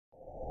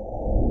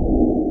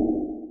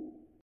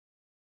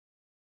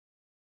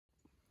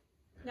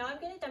Now I'm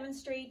going to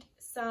demonstrate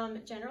some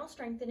general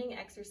strengthening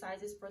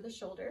exercises for the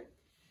shoulder.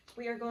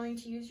 We are going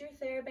to use your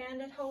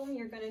TheraBand at home.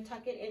 You're going to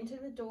tuck it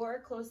into the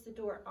door, close the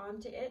door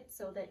onto it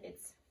so that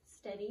it's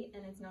steady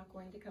and it's not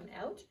going to come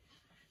out.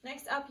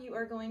 Next up, you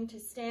are going to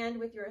stand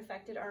with your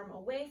affected arm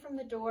away from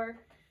the door,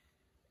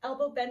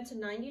 elbow bent to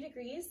 90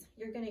 degrees.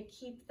 You're going to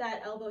keep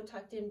that elbow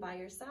tucked in by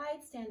your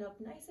side, stand up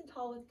nice and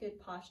tall with good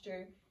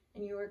posture,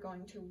 and you are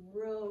going to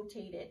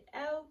rotate it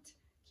out,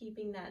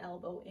 keeping that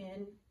elbow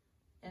in,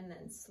 and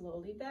then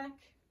slowly back.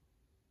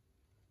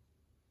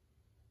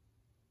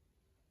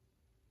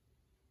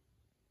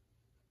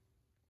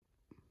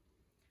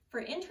 For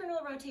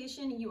internal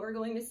rotation, you are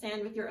going to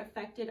stand with your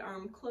affected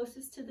arm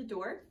closest to the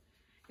door.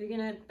 You're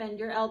going to bend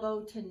your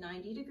elbow to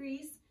 90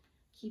 degrees,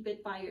 keep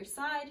it by your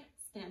side,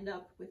 stand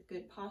up with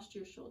good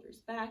posture,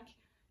 shoulders back,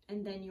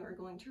 and then you are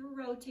going to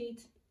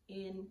rotate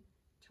in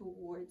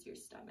towards your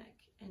stomach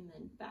and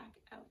then back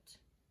out.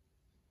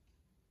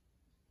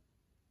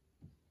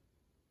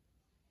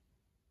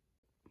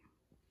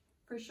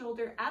 For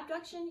shoulder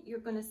abduction, you're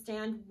going to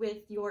stand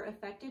with your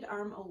affected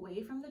arm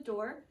away from the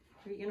door.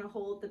 You're going to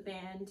hold the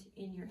band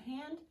in your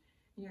hand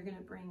and you're going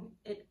to bring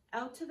it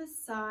out to the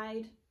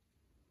side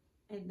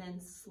and then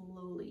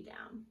slowly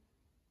down.